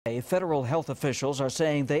Federal health officials are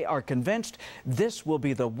saying they are convinced this will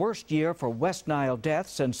be the worst year for West Nile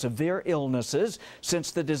deaths and severe illnesses since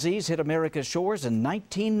the disease hit America's shores in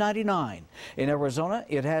 1999. In Arizona,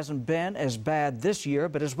 it hasn't been as bad this year,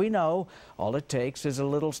 but as we know, all it takes is a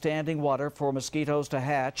little standing water for mosquitoes to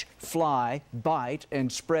hatch, fly, bite,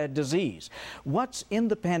 and spread disease. What's in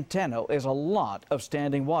the Pantano is a lot of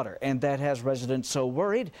standing water, and that has residents so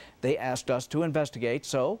worried they asked us to investigate,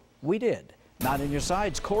 so we did. Not in your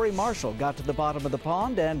sides, Corey Marshall got to the bottom of the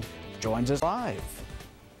pond and joins us live.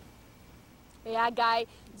 Yeah, Guy,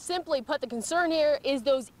 simply put, the concern here is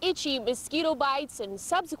those itchy mosquito bites and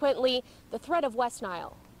subsequently the threat of West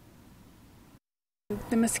Nile.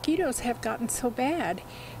 The mosquitoes have gotten so bad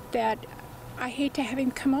that I hate to have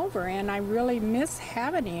him come over, and I really miss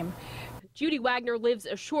having him. Judy Wagner lives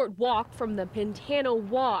a short walk from the Pantano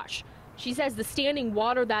Wash. She says the standing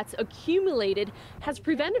water that's accumulated has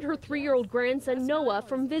prevented her 3-year-old grandson Noah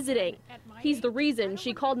from visiting. He's the reason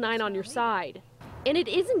she called 9 on your side. And it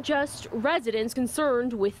isn't just residents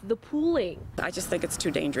concerned with the pooling. I just think it's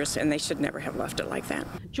too dangerous, and they should never have left it like that.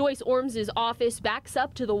 Joyce Orms's office backs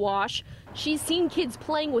up to the wash. She's seen kids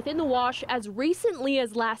playing within the wash as recently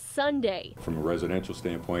as last Sunday. From a residential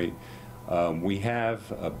standpoint, we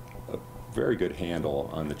have a very good handle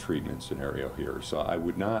on the treatment scenario here, so I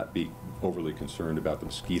would not be overly concerned about the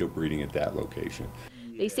mosquito breeding at that location.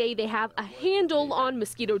 They say they have a handle on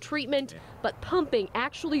mosquito treatment, but pumping,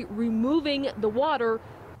 actually removing the water,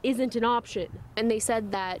 isn't an option. And they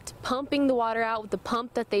said that pumping the water out with the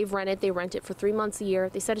pump that they've rented, they rent it for 3 months a year,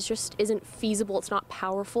 they said it just isn't feasible, it's not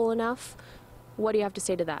powerful enough. What do you have to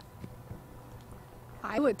say to that?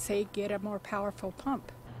 I would say get a more powerful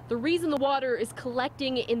pump. The reason the water is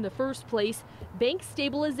collecting in the first place, bank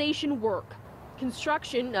stabilization work.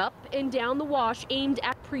 Construction up and down the wash aimed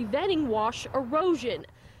at preventing wash erosion.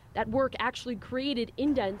 That work actually created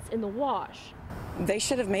indents in the wash. They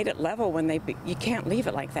should have made it level when you can't leave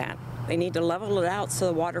it like that. They need to level it out so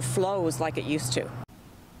the water flows like it used to.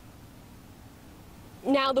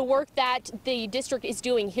 Now, the work that the district is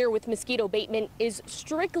doing here with mosquito abatement is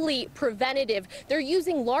strictly preventative. They're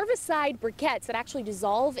using larvicide briquettes that actually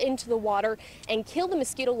dissolve into the water and kill the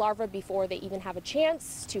mosquito larvae before they even have a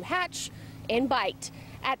chance to hatch and bite.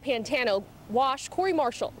 At Pantano Wash, Corey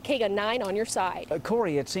Marshall, KGUN-9 on your side.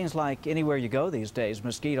 Corey, it seems like anywhere you go these days,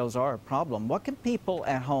 mosquitoes are a problem. What can people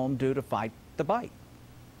at home do to fight the bite?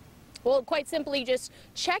 Well, quite simply, just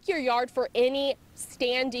check your yard for any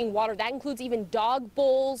standing water. That includes even dog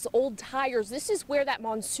bowls, old tires. This is where that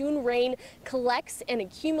monsoon rain collects and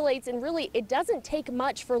accumulates, and really it doesn't take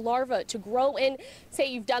much for larvae to grow in. Say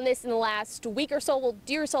you've done this in the last week or so, well,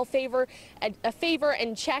 do yourself a favor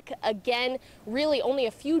and check again. Really, only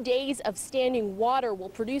a few days of standing water will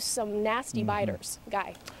produce some nasty biters.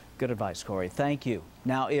 Guy. Good advice, Corey. Thank you.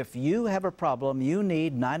 Now, if you have a problem you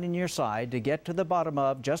need 9 on your side to get to the bottom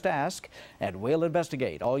of, just ask, and we'll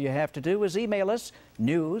investigate. All you have to do is email us,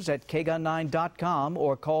 news@kgun9.com,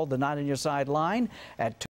 or call the 9 on your side line at